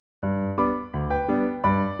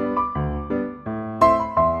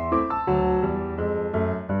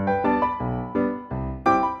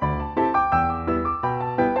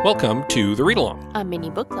Welcome to The Read Along, A mini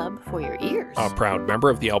book club for your ears. a proud member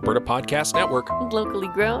of the Alberta Podcast Network. Locally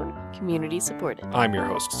grown, community supported. I'm your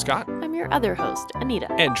host, Scott, I'm your other host,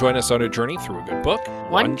 Anita. and join us on a journey through a good book,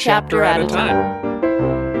 One chapter at a time.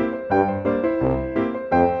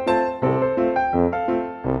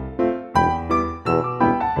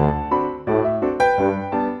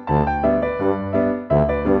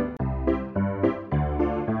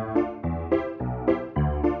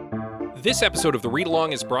 This episode of The Read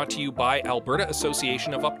Along is brought to you by Alberta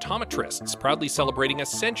Association of Optometrists, proudly celebrating a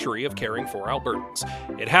century of caring for Albertans.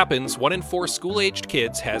 It happens 1 in 4 school-aged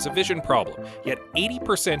kids has a vision problem, yet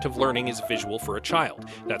 80% of learning is visual for a child.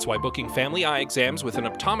 That's why booking family eye exams with an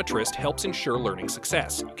optometrist helps ensure learning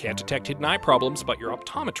success. You can't detect hidden eye problems, but your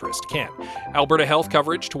optometrist can. Alberta health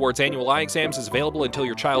coverage towards annual eye exams is available until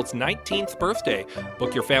your child's 19th birthday.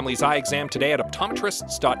 Book your family's eye exam today at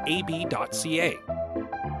optometrists.ab.ca.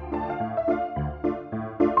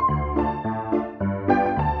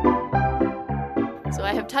 So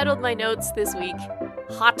I have titled my notes this week,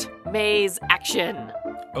 Hot Maze Action.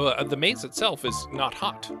 The maze itself is not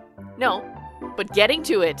hot. No, but getting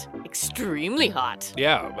to it, extremely hot.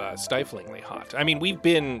 Yeah, stiflingly hot. I mean, we've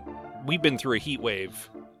been through a heat wave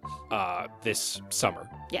this summer.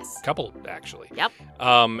 Yes. Couple, actually. Yep.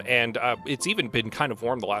 And it's even been kind of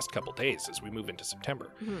warm the last couple days as we move into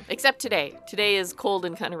September. Mm-hmm. Except today. Today is cold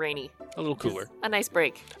and kind of rainy. A little cooler. A nice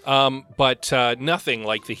break. But nothing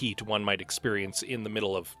like the heat one might experience in the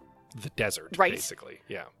middle of the desert, Right. basically.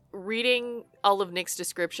 Yeah. Reading all of Nick's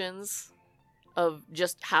descriptions of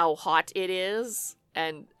just how hot it is,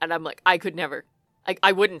 and I'm like, I could never.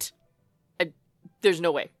 I wouldn't. There's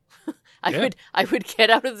no way. I would get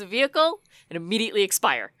out of the vehicle and immediately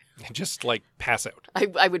expire. Just like pass out.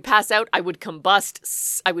 I would pass out. I would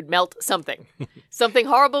combust. I would melt something. Something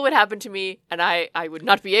horrible would happen to me, and I would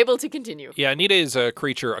not be able to continue. Yeah, Anita is a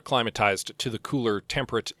creature acclimatized to the cooler,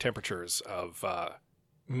 temperate temperatures of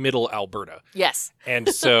middle Alberta. Yes. And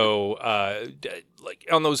so, like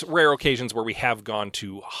on those rare occasions where we have gone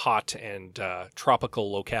to hot and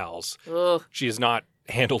tropical locales, Ugh. she has not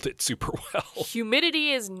handled it super well.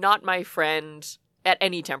 Humidity is not my friend at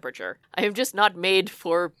any temperature. I am just not made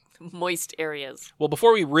for moist areas. Well,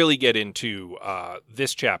 before we really get into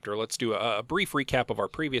this chapter, let's do a brief recap of our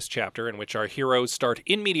previous chapter in which our heroes start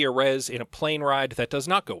in media res in a plane ride that does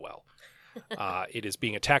not go well. It is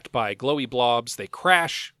being attacked by glowy blobs. They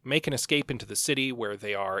crash, make an escape into the city where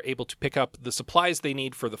they are able to pick up the supplies they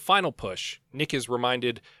need for the final push. Nick is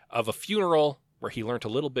reminded of a funeral where he learned a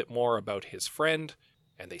little bit more about his friend,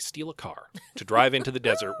 and they steal a car to drive into the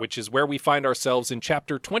desert, which is where we find ourselves in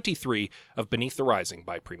Chapter 23 of Beneath the Rising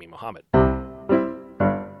by Premi Muhammad.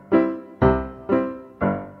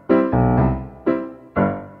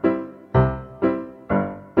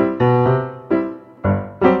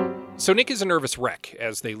 So Nick is a nervous wreck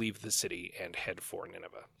as they leave the city and head for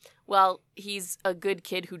Nineveh. Well, he's a good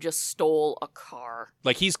kid who just stole a car.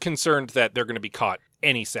 Like, he's concerned that they're going to be caught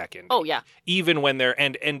any second. Oh, yeah. Even when they're...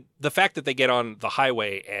 And the fact that they get on the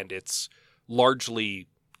highway and it's largely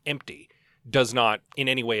empty does not in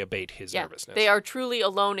any way abate his nervousness. They are truly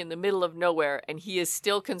alone in the middle of nowhere, and he is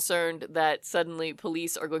still concerned that suddenly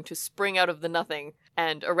police are going to spring out of the nothing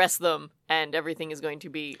and arrest them, and everything is going to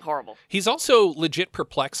be horrible. He's also legit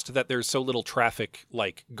perplexed that there's so little traffic,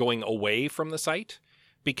 like, going away from the site,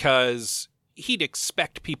 because he'd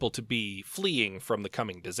expect people to be fleeing from the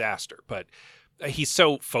coming disaster, but he's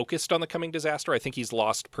so focused on the coming disaster, I think he's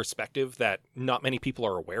lost perspective that not many people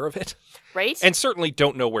are aware of it. Right? And certainly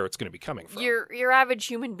don't know where it's going to be coming from. Your average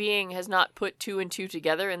human being has not put 2 and 2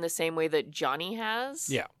 together in the same way that Johnny has.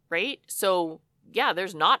 Yeah. Right? So, yeah,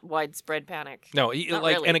 there's not widespread panic. No, Not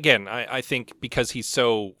really. And again, I think because he's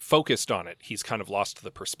so focused on it, he's kind of lost the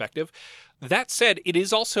perspective. That said, it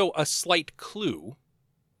is also a slight clue,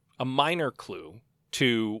 a minor clue,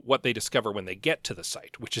 to what they discover when they get to the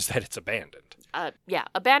site, which is that it's abandoned. Yeah,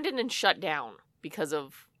 abandoned and shut down because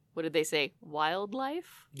of, what did they say,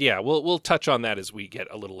 wildlife? Yeah, we'll touch on that as we get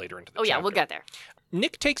a little later into the chapter. Yeah, we'll get there.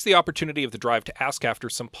 Nick takes the opportunity of the drive to ask after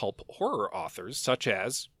some pulp horror authors, such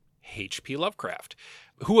as H.P. Lovecraft,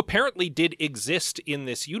 who apparently did exist in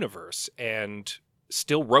this universe and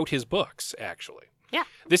still wrote his books, actually. Yeah.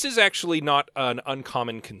 This is actually not an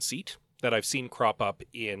uncommon conceit that I've seen crop up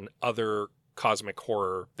in other cosmic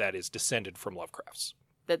horror that is descended from Lovecraft's.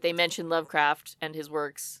 That they mention Lovecraft and his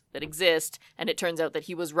works that exist, and it turns out that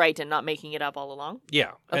he was right and not making it up all along.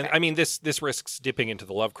 Yeah. Okay. And I mean, this risks dipping into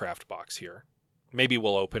the Lovecraft box here. Maybe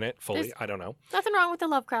we'll open it fully. I don't know. Nothing wrong with the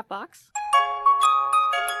Lovecraft box.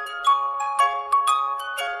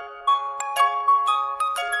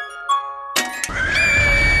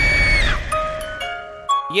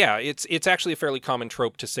 Yeah, it's actually a fairly common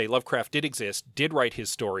trope to say Lovecraft did exist, did write his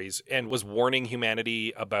stories, and was warning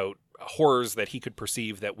humanity about horrors that he could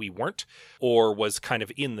perceive that we weren't, or was kind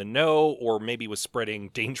of in the know, or maybe was spreading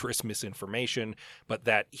dangerous misinformation, but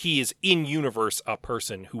that he is in universe a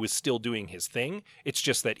person who is still doing his thing. It's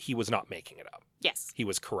just that he was not making it up. Yes. He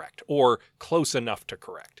was correct, or close enough to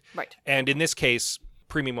correct. Right. And in this case,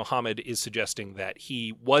 Premi Muhammad is suggesting that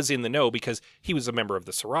he was in the know because he was a member of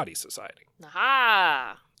the Sorority Society.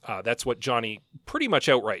 Aha! That's what Johnny pretty much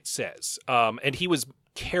outright says. And he was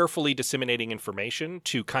carefully disseminating information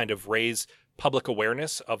to kind of raise public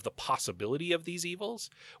awareness of the possibility of these evils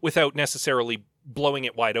without necessarily blowing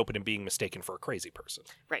it wide open and being mistaken for a crazy person.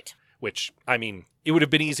 Right. Which, I mean, it would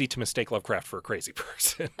have been easy to mistake Lovecraft for a crazy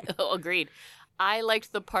person. Agreed. I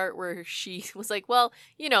liked the part where she was like, well,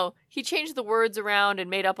 he changed the words around and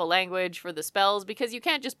made up a language for the spells because you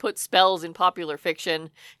can't just put spells in popular fiction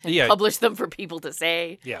and publish them for people to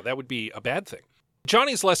say. Yeah, that would be a bad thing.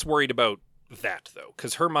 Johnny's less worried about that, though,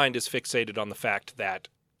 because her mind is fixated on the fact that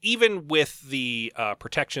even with the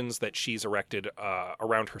protections that she's erected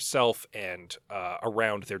around herself and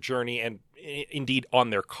around their journey and indeed on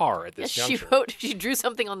their car at this juncture. She drew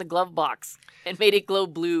something on the glove box and made it glow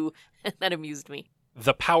blue, and that amused me.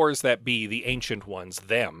 The powers that be, the ancient ones,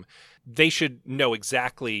 them, they should know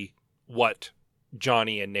exactly what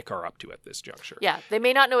Johnny and Nick are up to at this juncture. Yeah, they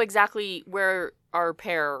may not know exactly where our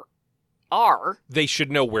pair are. They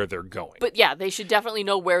should know where they're going. But yeah, they should definitely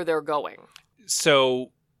know where they're going.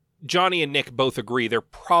 So Johnny and Nick both agree they're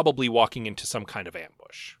probably walking into some kind of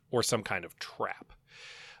ambush or some kind of trap.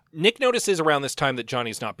 Nick notices around this time that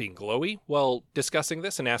Johnny's not being glowy while discussing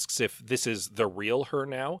this and asks if this is the real her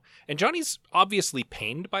now. And Johnny's obviously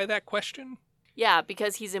pained by that question. Yeah,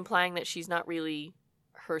 because he's implying that she's not really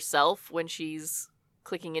herself when she's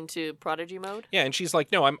clicking into Prodigy mode. Yeah, and she's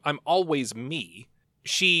like, no, I'm always me.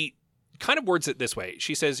 She kind of words it this way.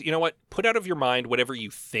 She says, you know what? Put out of your mind whatever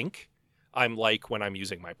you think I'm like when I'm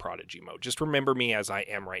using my Prodigy mode. Just remember me as I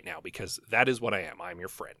am right now, because that is what I am. I'm your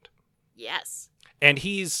friend. Yes. And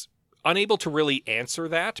he's unable to really answer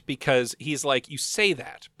that because he's like, you say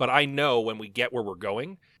that, but I know when we get where we're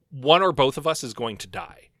going, one or both of us is going to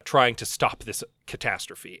die trying to stop this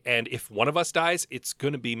catastrophe. And if one of us dies, it's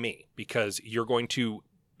going to be me, because you are going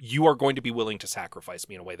to be willing to sacrifice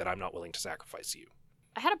me in a way that I'm not willing to sacrifice you.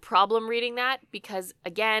 I had a problem reading that because,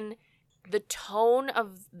 again, the tone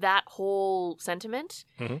of that whole sentiment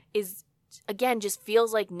is, again, just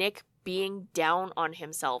feels like Nick being down on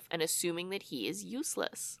himself and assuming that he is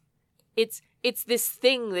useless. It's this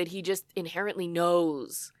thing that he just inherently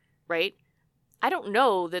knows, right? I don't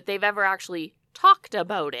know that they've ever actually talked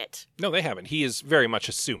about it. No, they haven't. He is very much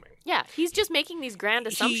assuming. Yeah, he's just making these grand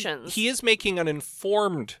assumptions. He is making an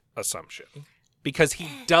informed assumption because he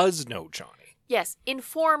does know Johnny. Yes,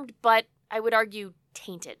 informed, but I would argue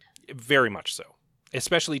tainted. Very much so.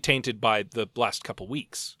 Especially tainted by the last couple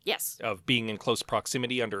weeks. Yes. Of being in close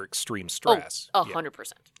proximity under extreme stress.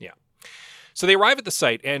 100%. Yeah. So they arrive at the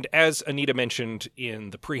site, and as Anita mentioned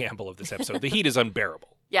in the preamble of this episode, the heat is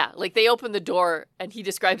unbearable. Yeah, like they open the door, and he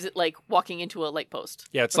describes it like walking into a light post.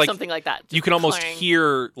 Yeah, it's or like something like that. Just you can almost clang.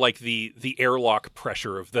 hear like the airlock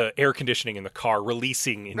pressure of the air conditioning in the car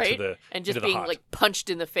releasing into the and just into the being hot. like punched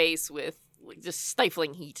in the face with like just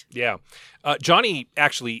stifling heat. Yeah. Johnny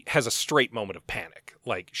actually has a straight moment of panic.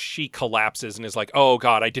 Like, she collapses and is like, oh,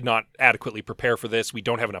 God, I did not adequately prepare for this. We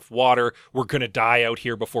don't have enough water. We're going to die out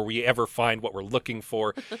here before we ever find what we're looking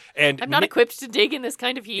for. And I'm not equipped to dig in this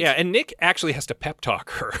kind of heat. Yeah, and Nick actually has to pep talk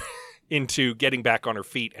her into getting back on her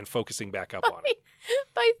feet and focusing back up on it.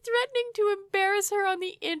 By threatening to embarrass her on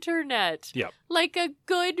the internet. Yeah. Like a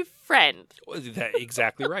good friend.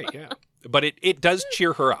 Exactly right, yeah. But it does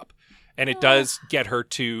cheer her up. And it does get her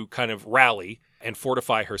to kind of rally and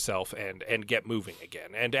fortify herself and get moving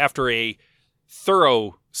again. And after a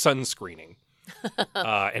thorough sunscreening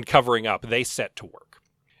and covering up, they set to work.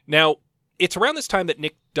 Now, it's around this time that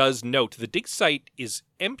Nick does note the dig site is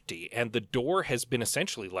empty and the door has been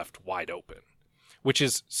essentially left wide open, which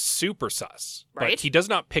is super sus. Right. But he does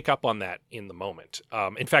not pick up on that in the moment.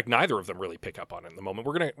 In fact, neither of them really pick up on it in the moment.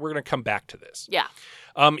 We're gonna come back to this. Yeah.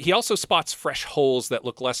 He also spots fresh holes that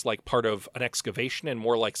look less like part of an excavation and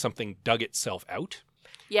more like something dug itself out.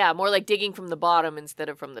 Yeah, more like digging from the bottom instead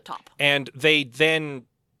of from the top. And they then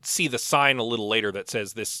see the sign a little later that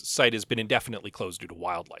says this site has been indefinitely closed due to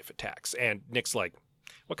wildlife attacks. And Nick's like,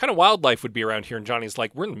 what kind of wildlife would be around here? And Johnny's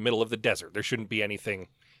like, we're in the middle of the desert. There shouldn't be anything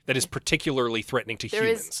that is particularly threatening to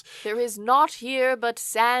humans. There is naught here but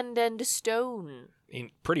sand and stone.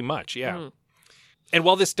 Pretty much, yeah. And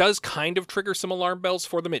while this does kind of trigger some alarm bells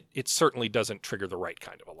for them, it certainly doesn't trigger the right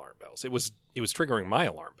kind of alarm bells. It was triggering my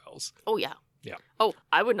alarm bells. Oh, yeah. Yeah. Oh,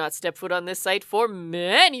 I would not step foot on this site for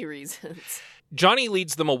many reasons. Johnny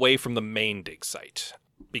leads them away from the main dig site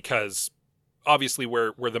because obviously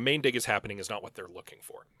where the main dig is happening is not what they're looking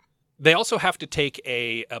for. They also have to take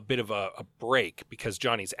a bit of a break because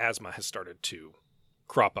Johnny's asthma has started to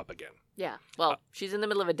crop up again. Yeah. Well, she's in the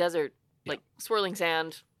middle of a desert, like swirling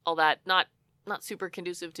sand, all that. Not super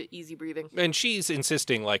conducive to easy breathing. And she's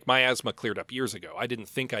insisting, like, my asthma cleared up years ago. I didn't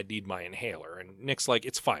think I'd need my inhaler. And Nick's like,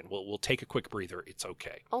 it's fine. We'll take a quick breather. It's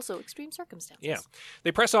okay. Also, extreme circumstances. Yeah.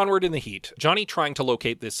 They press onward in the heat. Johnny trying to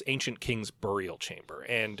locate this ancient king's burial chamber.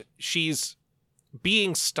 And she's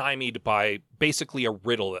being stymied by basically a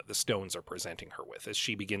riddle that the stones are presenting her with as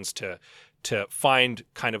she begins to find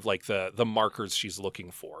kind of like the markers she's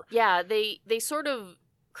looking for. Yeah, they sort of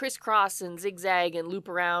crisscross and zigzag and loop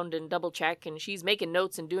around and double check, and she's making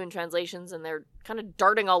notes and doing translations, and they're kind of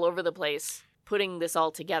darting all over the place putting this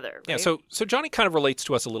all together. Right? Yeah, so Johnny kind of relates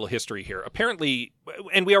to us a little history here. Apparently,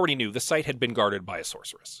 and we already knew, the site had been guarded by a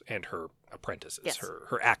sorceress and her apprentices, yes.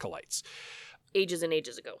 her acolytes. Ages and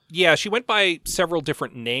ages ago. Yeah, she went by several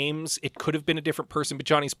different names. It could have been a different person, but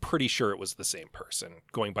Johnny's pretty sure it was the same person,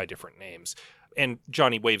 going by different names. And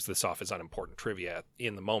Johnny waves this off as unimportant trivia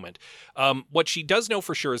in the moment. What she does know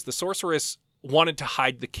for sure is the sorceress wanted to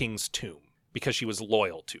hide the king's tomb because she was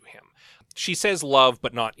loyal to him. She says love,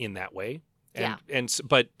 but not in that way.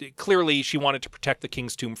 But clearly she wanted to protect the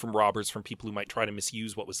king's tomb from robbers, from people who might try to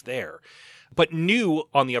misuse what was there. But knew,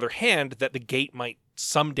 on the other hand, that the gate might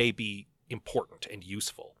someday be important and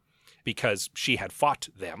useful because she had fought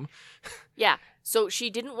them. Yeah. So she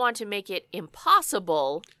didn't want to make it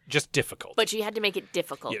impossible, just difficult. But she had to make it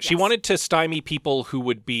difficult. Yeah, yes. She wanted to stymie people who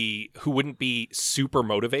wouldn't be super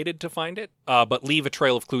motivated to find it, but leave a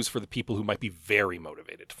trail of clues for the people who might be very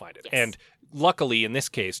motivated to find it. Yes. And luckily, in this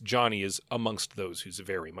case, Johnny is amongst those who's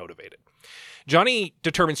very motivated. Johnny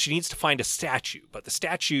determines she needs to find a statue, but the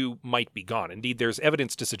statue might be gone. Indeed, there's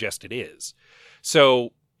evidence to suggest it is.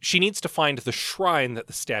 So she needs to find the shrine that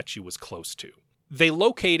the statue was close to. They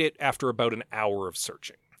locate it after about an hour of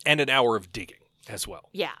searching and an hour of digging as well.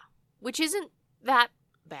 Yeah, which isn't that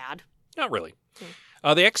bad. Not really.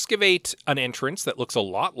 They excavate an entrance that looks a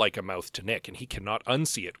lot like a mouth to Nick, and he cannot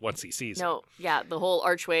unsee it once he sees it. No, yeah, the whole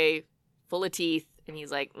archway full of teeth, and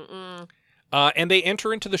he's like, and they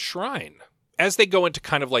enter into the shrine. As they go into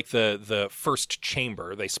kind of like the first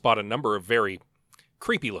chamber, they spot a number of very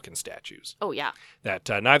creepy-looking statues. Oh, yeah. That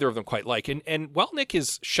neither of them quite like. And while Nick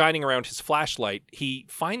is shining around his flashlight, he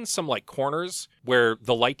finds some, like, corners where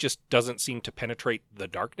the light just doesn't seem to penetrate the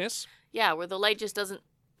darkness. Yeah, where the light just doesn't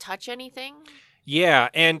touch anything. Yeah,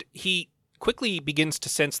 and he quickly begins to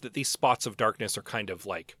sense that these spots of darkness are kind of,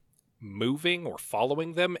 like, moving or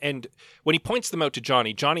following them. And when he points them out to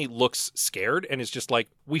Johnny, Johnny looks scared and is just like,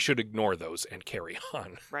 we should ignore those and carry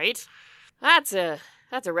on. Right? That's a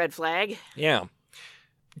red flag. Yeah.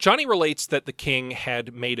 Johnny relates that the king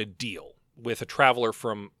had made a deal with a traveler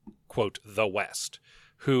from, quote, the West,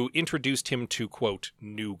 who introduced him to, quote,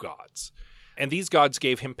 new gods. And these gods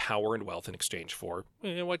gave him power and wealth in exchange for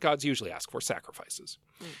what gods usually ask for, sacrifices.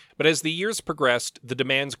 But as the years progressed, the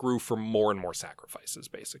demands grew for more and more sacrifices,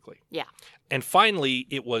 basically. Yeah. And finally,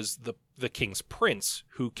 it was the king's prince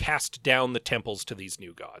who cast down the temples to these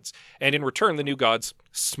new gods. And in return, the new gods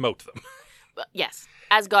smote them. Yes,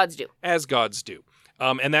 as gods do. As gods do.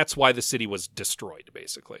 And that's why the city was destroyed,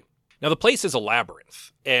 basically. Now, the place is a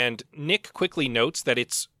labyrinth, and Nick quickly notes that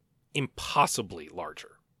it's impossibly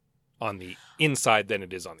larger on the inside than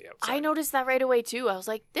it is on the outside. I noticed that right away, too. I was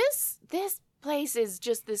like, this place is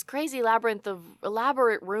just this crazy labyrinth of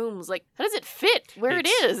elaborate rooms. Like, how does it fit where it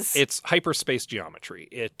is? It's hyperspace geometry.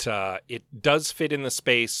 It does fit in the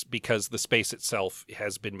space because the space itself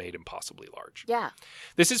has been made impossibly large. Yeah.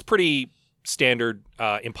 This is pretty standard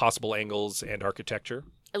impossible angles and architecture.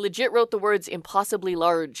 I legit wrote the words impossibly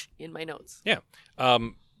large in my notes. Yeah.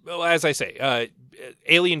 Well, as I say,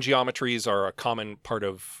 alien geometries are a common part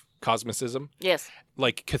of cosmicism. Yes.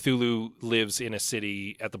 Like Cthulhu lives in a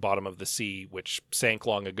city at the bottom of the sea, which sank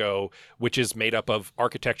long ago, which is made up of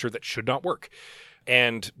architecture that should not work.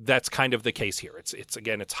 And that's kind of the case here.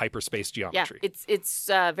 It's hyperspace geometry. Yeah, it's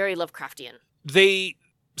very Lovecraftian. They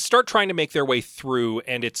start trying to make their way through,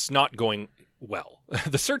 and it's not going well.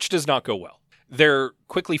 The search does not go well. They're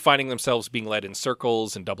quickly finding themselves being led in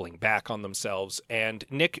circles and doubling back on themselves, and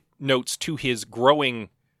Nick notes to his growing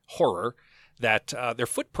horror that their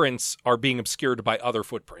footprints are being obscured by other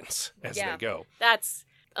footprints as they go. That's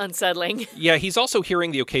unsettling. Yeah, he's also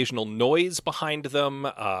hearing the occasional noise behind them,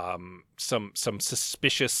 some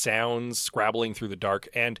suspicious sounds scrabbling through the dark,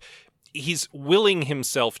 and he's willing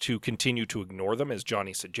himself to continue to ignore them, as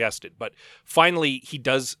Johnny suggested. But finally, he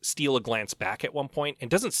does steal a glance back at one point and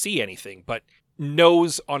doesn't see anything, but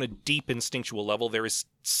knows on a deep instinctual level there is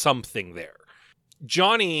something there.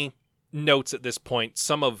 Johnny notes at this point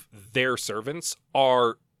some of their servants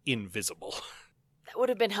are invisible. That would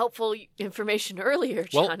have been helpful information earlier,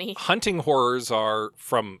 Johnny. Well, hunting horrors are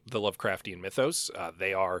from the Lovecraftian mythos.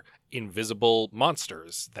 They are invisible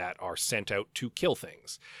monsters that are sent out to kill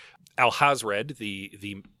things. Alhazred,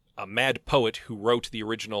 the mad poet who wrote the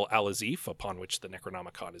original Al-Azif, upon which the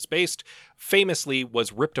Necronomicon is based, famously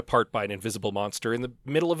was ripped apart by an invisible monster in the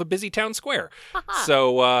middle of a busy town square.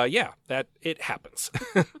 So, that it happens.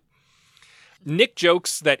 Nick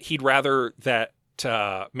jokes that he'd rather that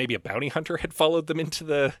maybe a bounty hunter had followed them into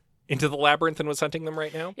the labyrinth and was hunting them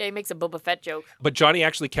right now. Yeah, he makes a Boba Fett joke. But Johnny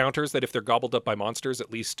actually counters that if they're gobbled up by monsters,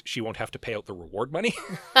 at least she won't have to pay out the reward money.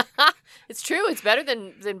 It's true. It's better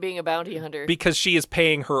than being a bounty hunter. Because she is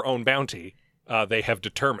paying her own bounty, they have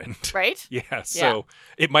determined. Right? Yeah, so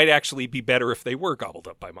it might actually be better if they were gobbled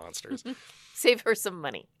up by monsters. Save her some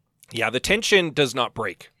money. Yeah, the tension does not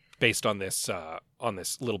break based on this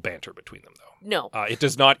little banter between them, though. No. It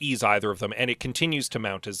does not ease either of them, and it continues to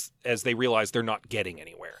mount as they realize they're not getting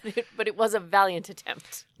anywhere. But it was a valiant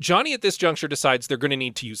attempt. Johnny, at this juncture, decides they're going to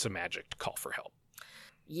need to use some magic to call for help.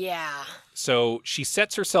 Yeah. So she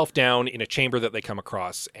sets herself down in a chamber that they come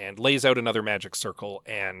across and lays out another magic circle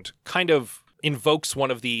and kind of invokes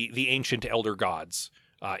one of the ancient elder gods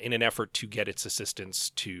in an effort to get its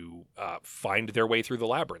assistance to find their way through the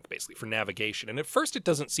labyrinth, basically, for navigation. And at first it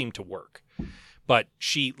doesn't seem to work. But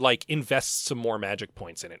she, invests some more magic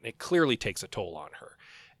points in it, and it clearly takes a toll on her.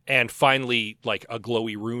 And finally, a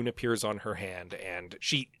glowy rune appears on her hand, and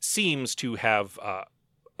she seems to have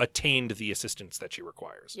attained the assistance that she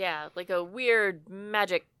requires. Yeah, like a weird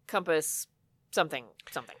magic compass something.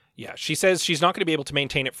 Yeah, she says she's not going to be able to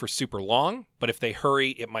maintain it for super long, but if they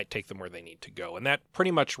hurry, it might take them where they need to go. And that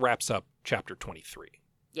pretty much wraps up chapter 23.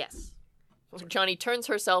 Yes. Johnny turns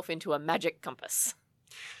herself into a magic compass.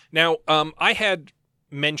 Now, I had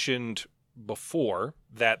mentioned before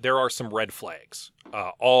that there are some red flags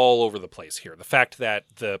all over the place here. The fact that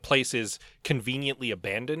the place is conveniently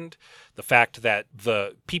abandoned, the fact that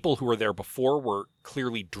the people who were there before were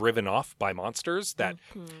clearly driven off by monsters that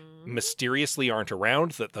mysteriously aren't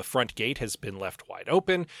around, that the front gate has been left wide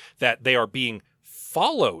open, that they are being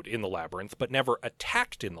followed in the labyrinth but never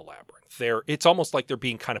attacked in the labyrinth. It's almost like they're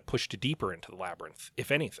being kind of pushed deeper into the labyrinth,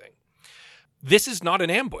 if anything. This is not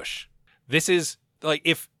an ambush. This is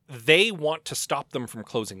if they want to stop them from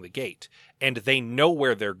closing the gate and they know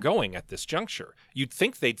where they're going at this juncture, you'd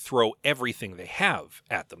think they'd throw everything they have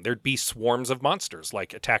at them. There'd be swarms of monsters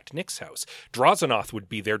like attacked Nick's house. Drozanoth would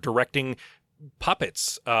be there directing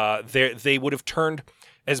puppets. They would have turned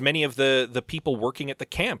as many of the people working at the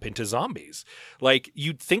camp into zombies.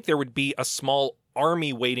 You'd think there would be a small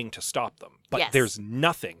army waiting to stop them. But There's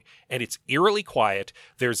nothing, and it's eerily quiet.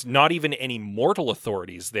 There's not even any mortal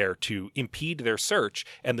authorities there to impede their search,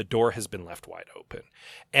 and the door has been left wide open.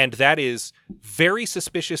 And that is very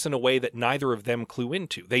suspicious in a way that neither of them clue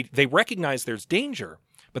into. They recognize there's danger,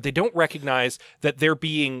 but they don't recognize that they're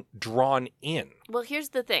being drawn in. Well, here's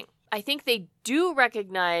the thing. I think they do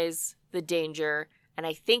recognize the danger, and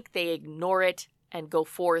I think they ignore it and go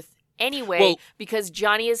forth anyway, because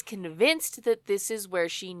Johnny is convinced that this is where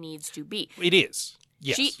she needs to be. It is.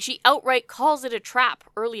 Yes. She outright calls it a trap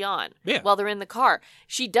early on while they're in the car.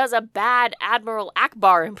 She does a bad Admiral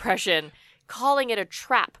Akbar impression, calling it a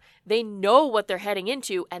trap. They know what they're heading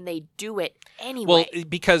into, and they do it anyway. Well,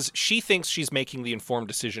 because she thinks she's making the informed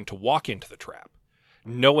decision to walk into the trap,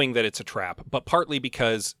 knowing that it's a trap, but partly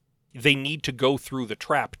because they need to go through the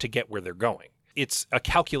trap to get where they're going. It's a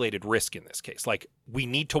calculated risk in this case. We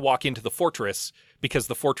need to walk into the fortress because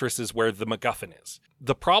the fortress is where the MacGuffin is.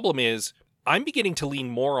 The problem is, I'm beginning to lean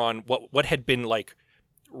more on what had been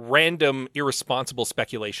random, irresponsible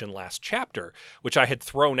speculation last chapter, which I had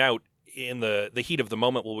thrown out in the heat of the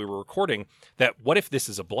moment while we were recording, that what if this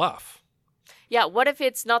is a bluff? Yeah, what if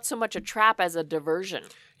it's not so much a trap as a diversion?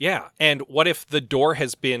 Yeah, and what if the door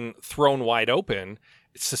has been thrown wide open,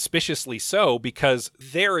 suspiciously so, because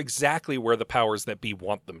they're exactly where the powers that be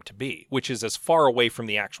want them to be, which is as far away from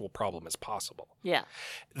the actual problem as possible. Yeah.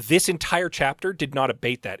 This entire chapter did not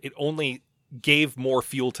abate that. It only gave more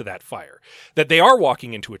fuel to that fire. That they are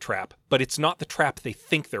walking into a trap, but it's not the trap they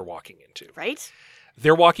think they're walking into. Right?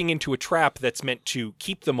 They're walking into a trap that's meant to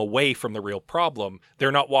keep them away from the real problem.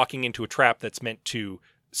 They're not walking into a trap that's meant to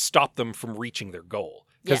stop them from reaching their goal.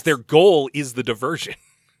 because Yes. their goal is the diversion.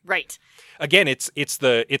 Right. Again, it's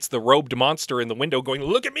the robed monster in the window going,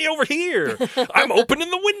 "Look at me over here! I'm opening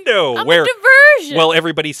the window." I'm where a diversion. well,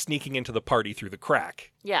 everybody's sneaking into the party through the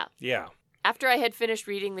crack. Yeah. Yeah. After I had finished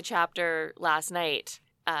reading the chapter last night,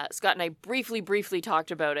 Scott and I briefly talked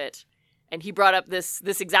about it, and he brought up this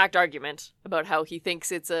exact argument about how he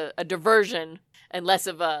thinks it's a diversion and less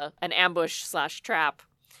of an ambush/trap.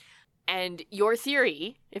 And your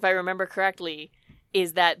theory, if I remember correctly,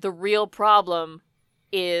 is that the real problem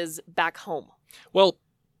is back home. Well,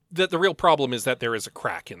 the real problem is that there is a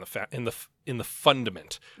crack in the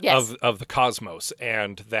fundament Yes. of the cosmos,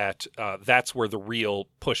 and that that's where the real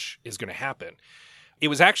push is going to happen. It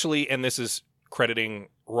was actually, and this is crediting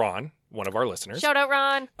Ron, one of our listeners. Shout out,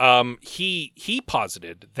 Ron. He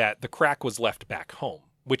posited that the crack was left back home,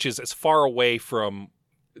 which is as far away from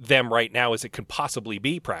them right now as it could possibly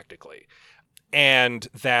be, practically, and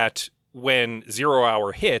that when 0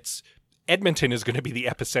 hour hits, Edmonton is going to be the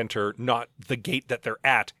epicenter, not the gate that they're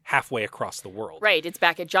at halfway across the world. Right. It's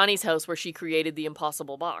back at Johnny's house where she created the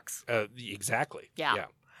impossible box. Exactly. Yeah.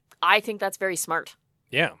 I think that's very smart.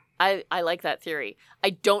 Yeah. I like that theory.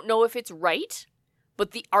 I don't know if it's right,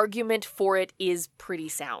 but the argument for it is pretty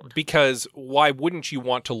sound. Because why wouldn't you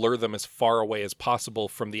want to lure them as far away as possible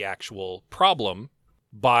from the actual problem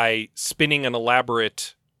by spinning an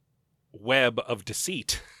elaborate web of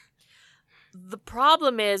deceit? The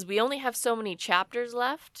problem is we only have so many chapters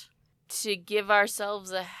left to give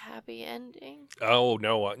ourselves a happy ending. Oh,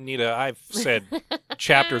 no, Nita, I've said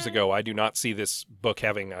chapters ago, I do not see this book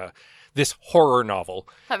having this horror novel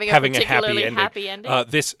Having a happy particularly ending. happy ending.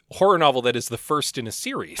 This horror novel that is the first in a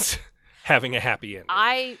series having a happy ending.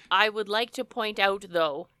 I would like to point out,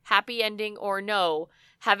 though, happy ending or no,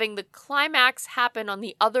 having the climax happen on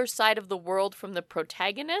the other side of the world from the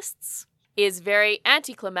protagonists is very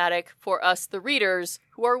anticlimactic for us, the readers,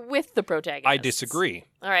 who are with the protagonists. I disagree.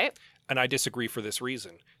 All right. And I disagree for this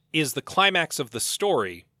reason. Is the climax of the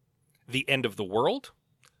story the end of the world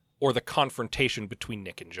or the confrontation between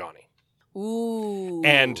Nick and Johnny? Ooh.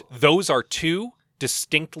 And those are two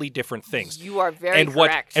distinctly different things. You are very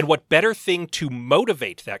correct. What better thing to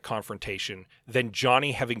motivate that confrontation than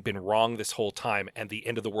Johnny having been wrong this whole time and the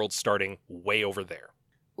end of the world starting way over there?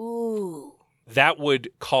 Ooh. That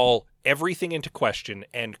would call everything into question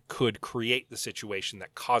and could create the situation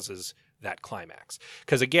that causes that climax.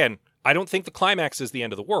 Because again, I don't think the climax is the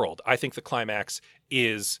end of the world. I think the climax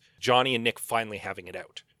is Johnny and Nick finally having it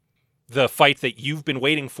out. The fight that you've been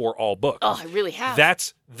waiting for all book. Oh, I really have.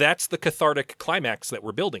 That's the cathartic climax that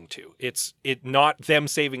we're building to. It's not them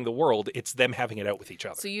saving the world, it's them having it out with each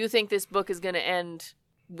other. So you think this book is going to end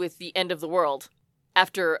with the end of the world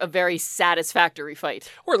after a very satisfactory fight?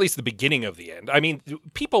 Or at least the beginning of the end. I mean,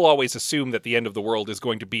 people always assume that the end of the world is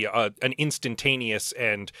going to be an instantaneous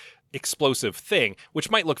and explosive thing, which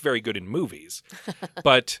might look very good in movies,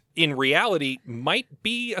 but in reality might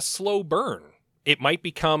be a slow burn. It might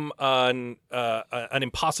become an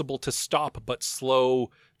impossible to stop but slow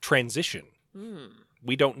transition.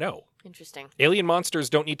 We don't know. Interesting. Alien monsters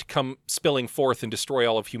don't need to come spilling forth and destroy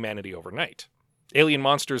all of humanity overnight. Alien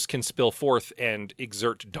monsters can spill forth and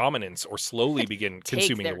exert dominance or slowly begin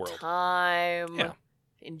consuming the world. Take their time. Yeah.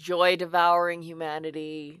 Enjoy devouring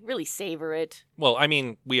humanity. Really savor it. Well, I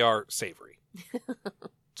mean, we are savory.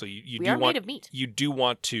 So you We do are want made of meat. you do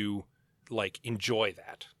want to enjoy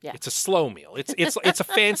that. Yeah. It's a slow meal. It's a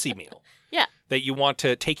fancy meal. Yeah. That you want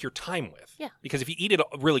to take your time with. Yeah. Because if you eat it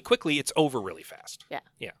really quickly, it's over really fast.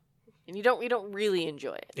 And you don't really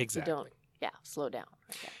enjoy it. Exactly. You don't. Yeah, slow down.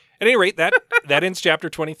 Okay. At any rate, that ends chapter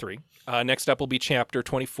 23. Next up will be chapter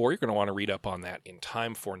 24. You're going to want to read up on that in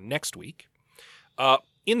time for next week.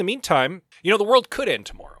 In the meantime, the world could end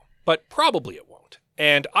tomorrow, but probably it won't.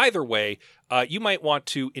 And either way, you might want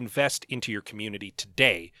to invest into your community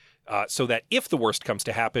today so that if the worst comes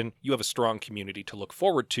to happen, you have a strong community to look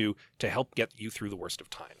forward to help get you through the worst of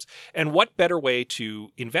times. And what better way to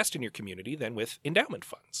invest in your community than with endowment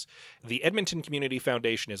funds? The Edmonton Community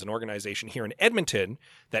Foundation is an organization here in Edmonton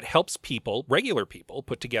that helps people, regular people,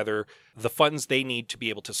 put together the funds they need to be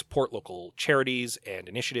able to support local charities and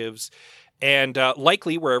initiatives. And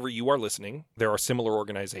likely, wherever you are listening, there are similar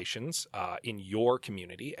organizations in your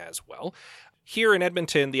community as well. Here in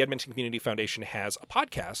Edmonton, the Edmonton Community Foundation has a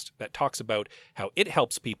podcast that talks about how it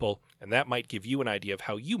helps people, and that might give you an idea of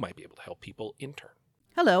how you might be able to help people in turn.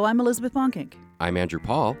 Hello, I'm Elizabeth Bonkink, I'm Andrew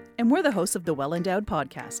Paul. and we're the hosts of the Well Endowed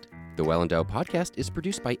podcast. The Well Endowed Podcast is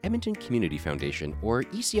produced by Edmonton Community Foundation, or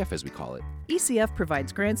ECF as we call it. ECF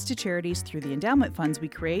provides grants to charities through the endowment funds we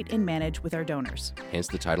create and manage with our donors. Hence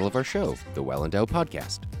the title of our show, The Well Endowed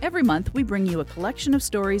Podcast. Every month, we bring you a collection of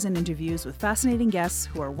stories and interviews with fascinating guests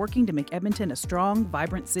who are working to make Edmonton a strong,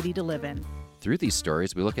 vibrant city to live in. Through these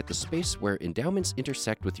stories, we look at the space where endowments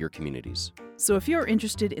intersect with your communities. So if you're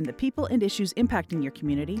interested in the people and issues impacting your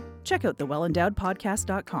community, check out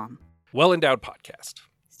thewellendowedpodcast.com. Well Endowed Podcast.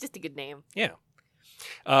 It's just a good name. Yeah.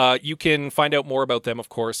 You can find out more about them, of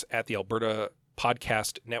course, at the Alberta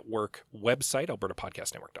Podcast Network website,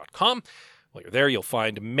 albertapodcastnetwork.com. While you're there, you'll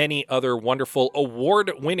find many other wonderful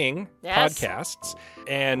award-winning podcasts.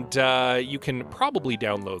 And you can probably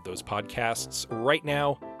download those podcasts right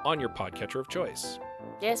now on your podcatcher of choice.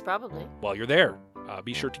 Yes, probably. While you're there,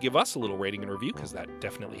 be sure to give us a little rating and review, because that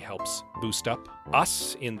definitely helps boost up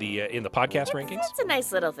us in the podcast rankings. That's a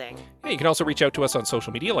nice little thing. Yeah, you can also reach out to us on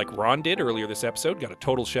social media like Ron did earlier this episode. Got a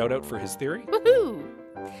total shout-out for his theory. Woohoo!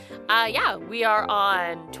 We are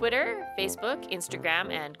on Twitter, Facebook, Instagram,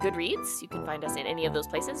 and Goodreads. You can find us in any of those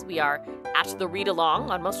places. We are at The Read Along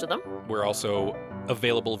on most of them. We're also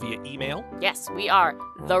available via email. Yes, we are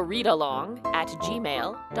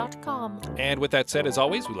thereadalong@gmail.com. And with that said, as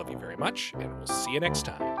always, we love you very much, and we'll see you next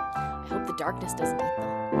time. I hope the darkness doesn't eat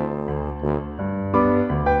them.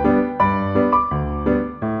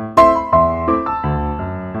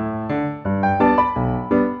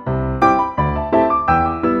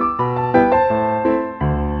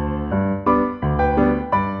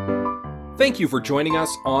 Thank you for joining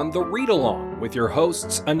us on The Read Along with your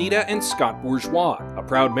hosts, Anita and Scott Bourgeois. A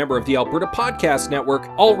proud member of the Alberta Podcast Network,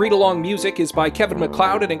 all Read Along music is by Kevin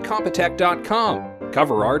MacLeod at Incompetech.com.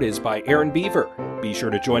 Cover art is by Aaron Beaver. Be sure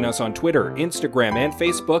to join us on Twitter, Instagram, and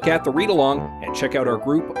Facebook at The Read Along, and check out our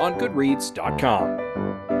group on Goodreads.com.